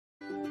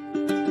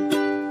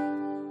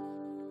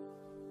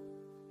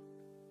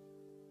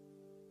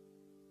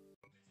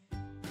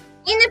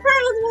In the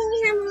pearls we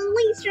have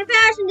Leapster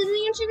Fashion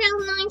Design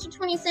 2009 to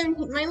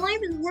 2017. My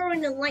life is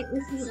ruined and light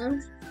this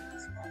month.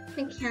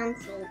 I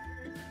canceled.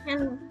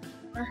 And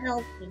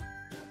healthy.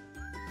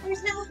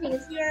 Where's healthy?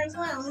 It's here as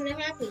well. I'm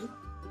happy.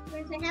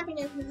 Where's the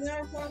happiness? Is there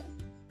as well?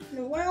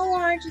 The World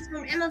Large is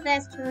from Emma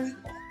Vester.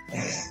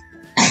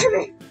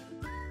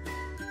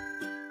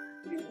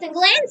 The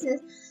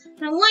glances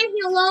from one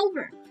heel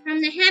over.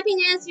 From the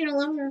happiness your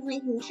lovers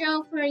can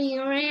show for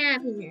your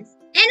happiness.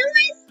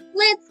 Anyways,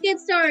 let's get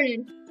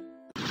started.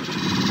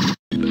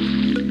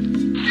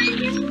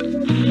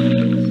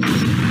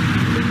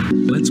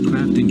 Let's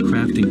crafting.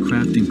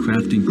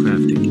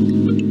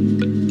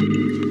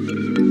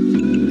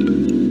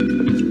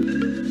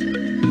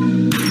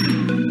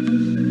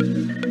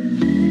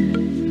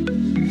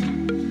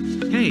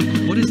 Hey,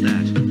 what is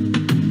that?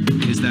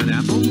 Is that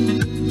apple?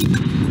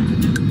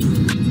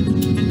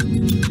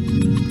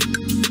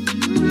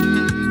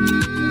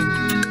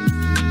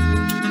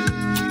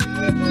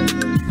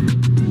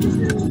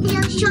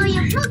 Я show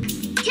you look.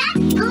 Cat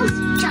goes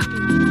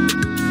shopping.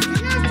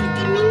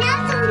 Здравствуйте, меня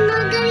зовут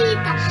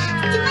Маргарита.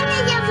 Сегодня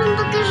я вам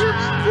покажу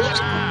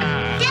книжку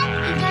 «Как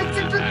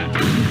играться в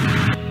покупки».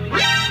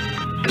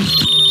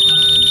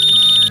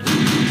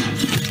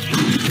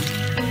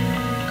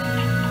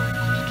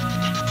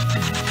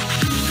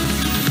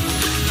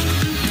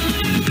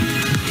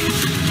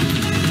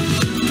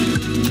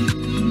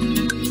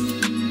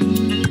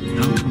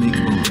 How to make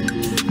bomb.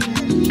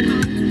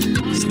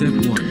 Step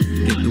 1,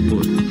 get the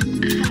wood.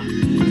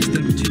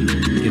 Step 2,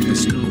 get the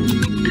stone.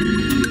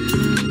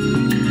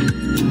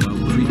 Wow,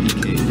 creepy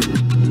cave.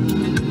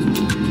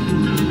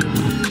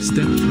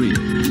 Step 3,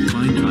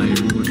 find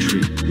iron or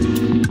tree.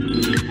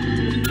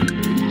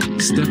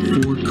 Step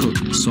 4, cook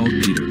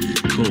saltpeter,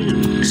 coal,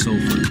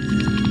 sulfur.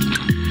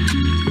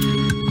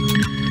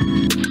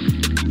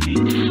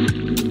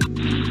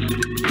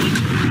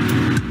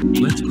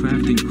 Let's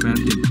crafting.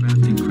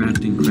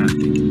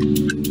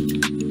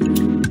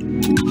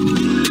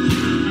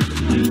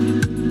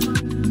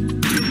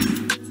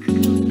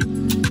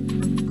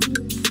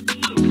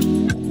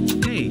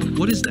 Hey,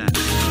 what is that?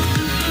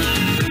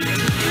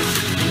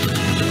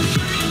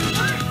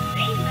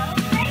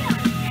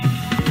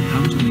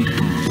 How to make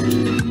bomb.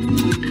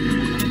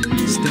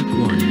 Step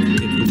 1,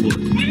 get the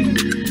wood.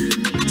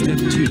 Step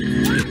 2,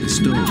 get the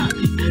stone.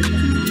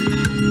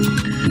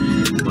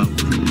 Wow,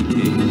 creepy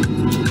cave.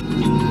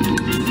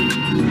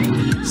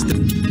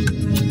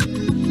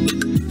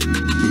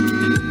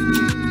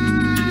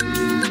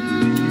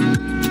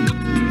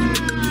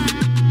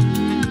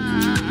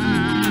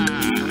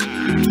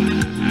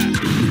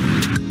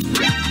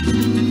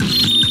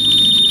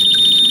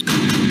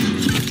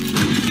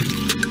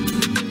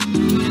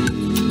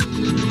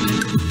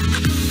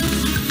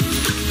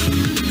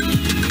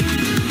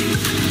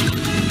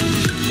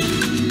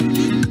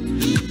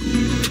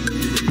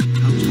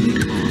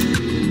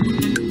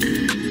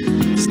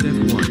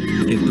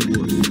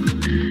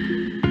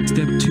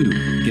 Step 2,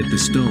 get the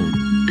stone.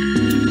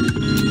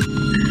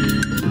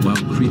 Wow,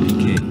 creepy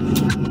cave.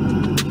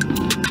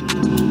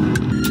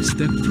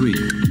 Step 3,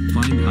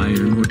 find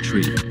iron or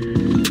tree.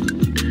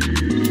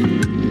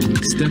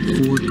 Step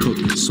 4, cook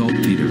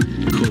saltpeter,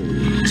 coal,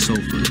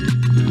 sulfur.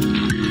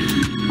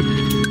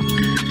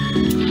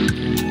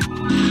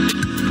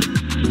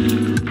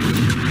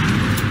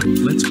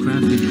 Let's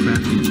crafting.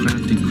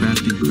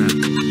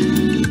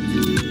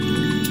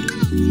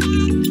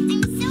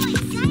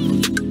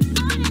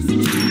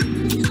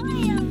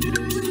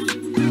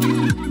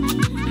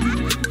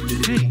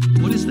 Hey,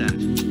 what is that?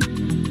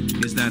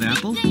 Is that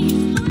apple?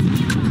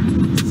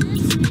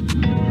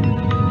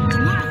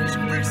 Tomorrow's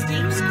first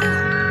day of school.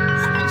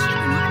 I bet you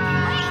can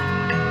hardly wait.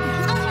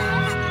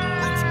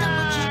 Let's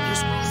double check your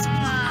school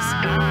supplies.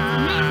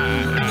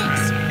 Remember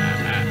this.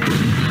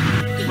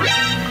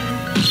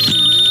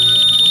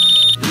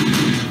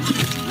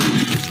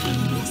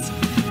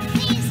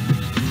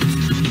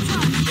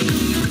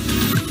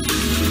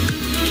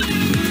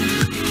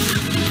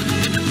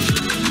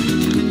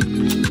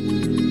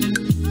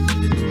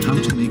 How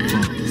to make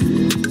bomb.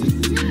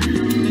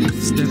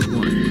 Step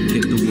 1,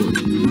 get the wood.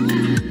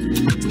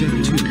 Step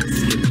 2,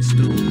 get the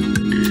stone.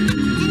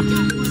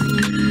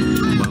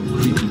 Wow,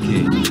 creepy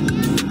cave.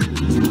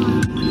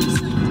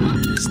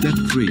 Step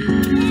 3,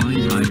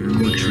 find iron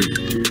or tree.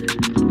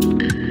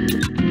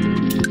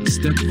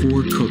 Step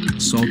 4, cook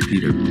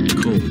saltpeter,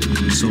 coal,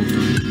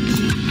 sulfur.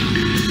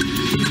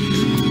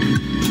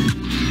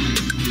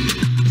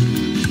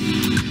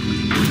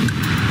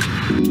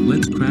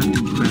 Let's crafting.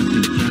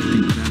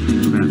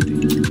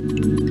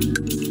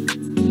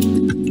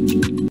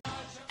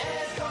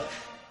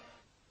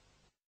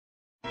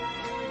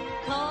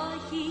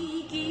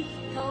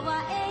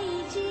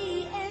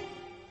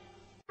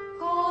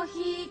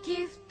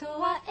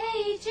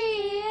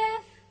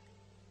 AGF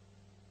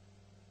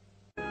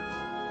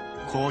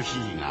コーヒ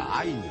ーが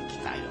会いに来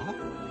たよ。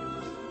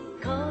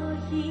コー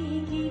ヒ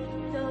ーギフ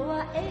ト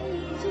は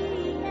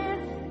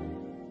AGF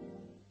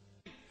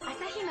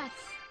朝日松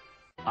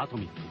アト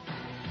ミック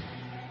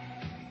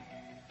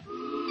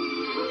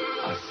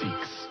アシッ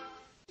クス。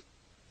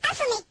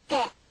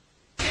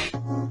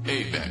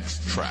Apex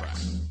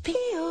Tracks. ピ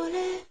オ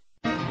レ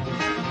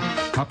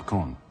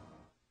Capcom.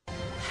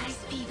 ハイ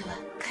スピードは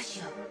カシ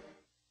オ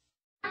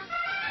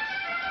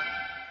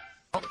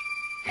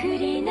フ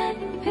リナッ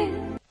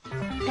プ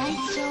大腸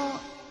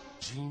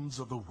Genes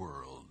of the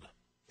world.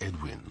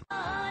 Edwin. 私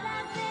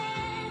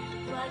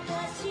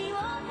を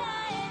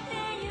変えて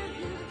ゆ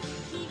く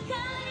光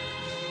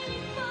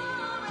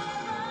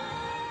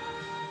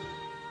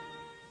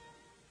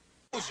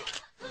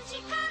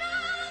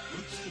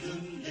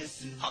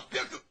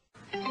 800.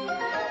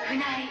 船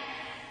井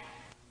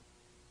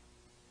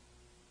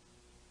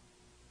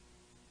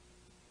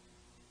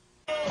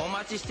お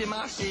待ちして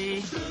ます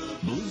し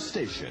Blue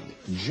Station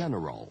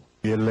General.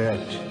 日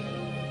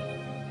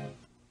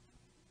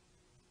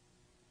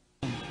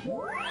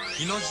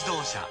野自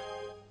動車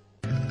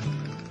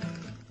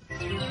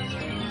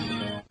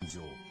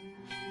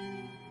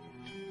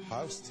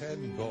House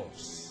 10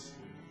 Ghosts.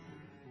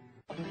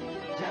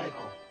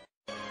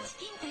 チ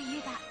キンといえ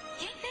ば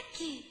ケンタッ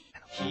キー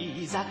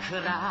日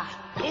桜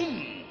ドン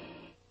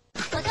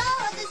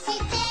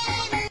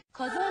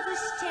小僧寿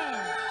司チェ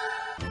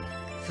ーン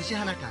寿司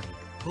花館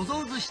小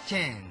僧寿司チェ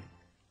ーン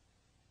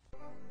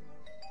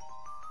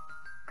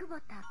久保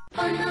田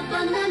ボノボ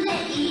ノレ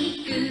イ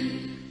ク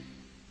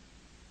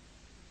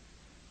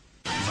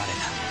生まれ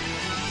た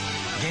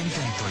原点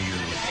という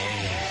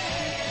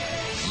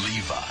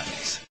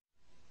Levi's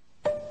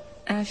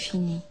アフィ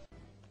ニ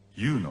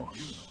You know.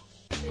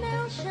 メ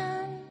ルシャン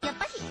やっ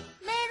ぱり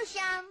メルシ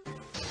ャ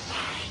ン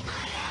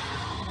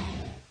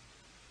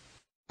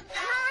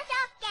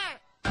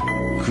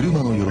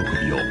車の喜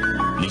びを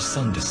日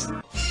産です。日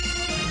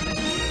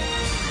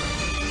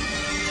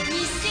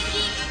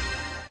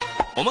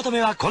赤お求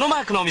めはこのマ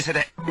ークのお店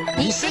で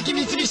日赤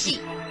三菱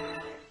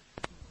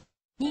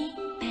ニ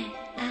ペ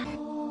ア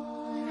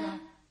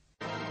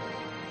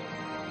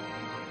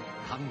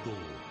感動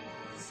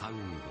サウン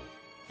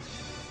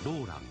ドロ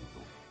ーラン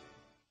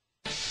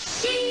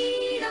シー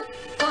ド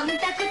コンタク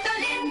ト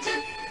レンズ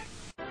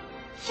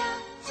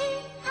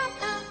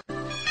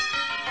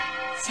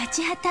シャ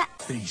チハタ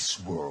Space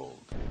World。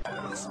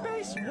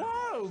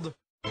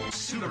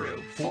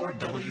 Subaru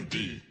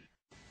 4WD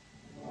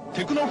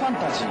テクノファン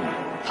タジ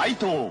ー台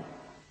東。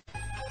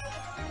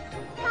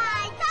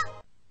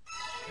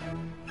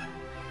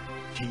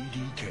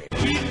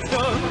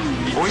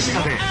美味し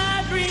さで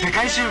世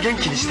界中元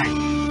気にしたい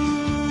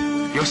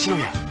吉野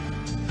家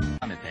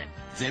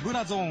ゼブ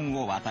ラゾーン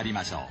を渡り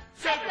ましょう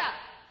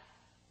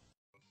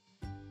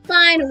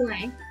By the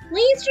way,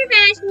 Leapster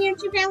Fashion Year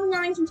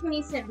 2009 to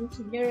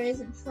 2017. There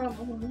is a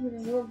trouble with the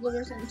world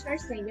livers on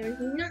Thursday. There is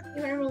not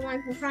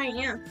everyone for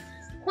Friday out.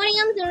 20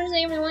 on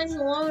Thursday, everyone's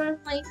all over the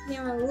place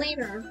now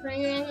later.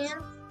 Friday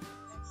out.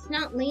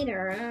 Not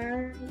later.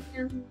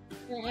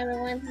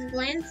 Everyone's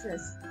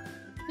glances.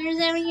 There's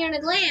every year to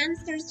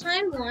glance. There's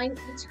timeline.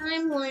 The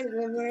timeline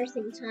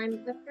reversing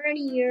time for 30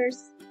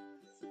 years.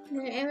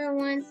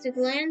 Everyone's to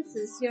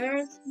glances.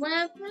 Yours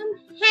welcome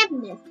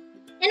happiness.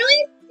 And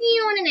we'll see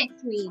you on the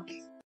next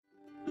week.